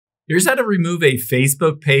Here's how to remove a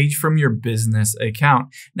Facebook page from your business account.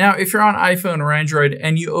 Now, if you're on iPhone or Android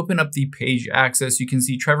and you open up the page access, you can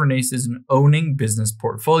see Trevor Nace is an owning business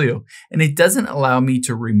portfolio, and it doesn't allow me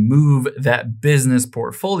to remove that business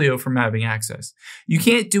portfolio from having access. You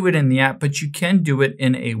can't do it in the app, but you can do it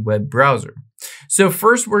in a web browser. So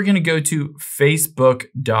first we're going to go to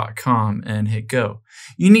facebook.com and hit go.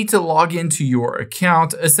 You need to log into your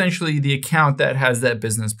account, essentially the account that has that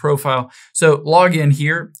business profile. So log in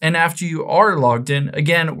here, and after you are logged in,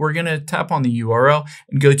 again, we're going to tap on the URL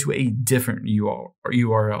and go to a different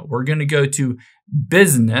URL. We're going to go to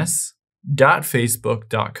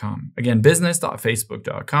business.facebook.com. Again,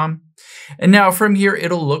 business.facebook.com. And now from here,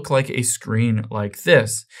 it'll look like a screen like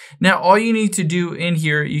this. Now, all you need to do in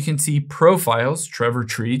here, you can see profiles, Trevor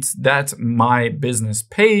Treats. That's my business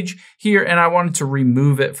page here, and I wanted to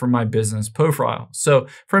remove it from my business profile. So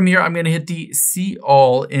from here, I'm going to hit the See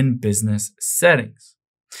All in Business Settings.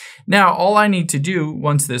 Now, all I need to do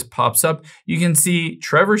once this pops up, you can see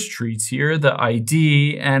Trevor's Treats here, the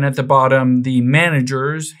ID, and at the bottom, the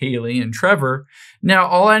managers, Haley and Trevor. Now,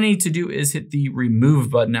 all I need to do is hit the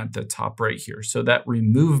remove button at the top right here. So that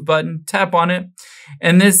remove button, tap on it,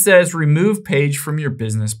 and this says remove page from your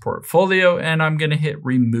business portfolio, and I'm going to hit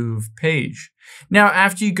remove page. Now,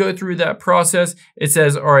 after you go through that process, it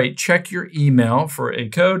says, all right, check your email for a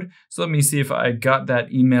code. So let me see if I got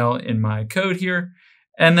that email in my code here.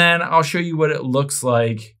 And then I'll show you what it looks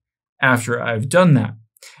like after I've done that.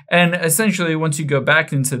 And essentially, once you go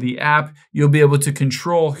back into the app, you'll be able to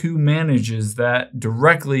control who manages that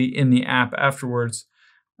directly in the app afterwards.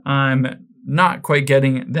 I'm not quite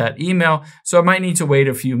getting that email, so I might need to wait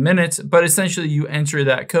a few minutes, but essentially you enter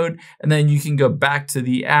that code and then you can go back to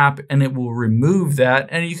the app and it will remove that.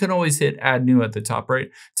 And you can always hit add new at the top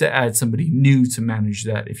right to add somebody new to manage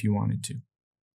that if you wanted to.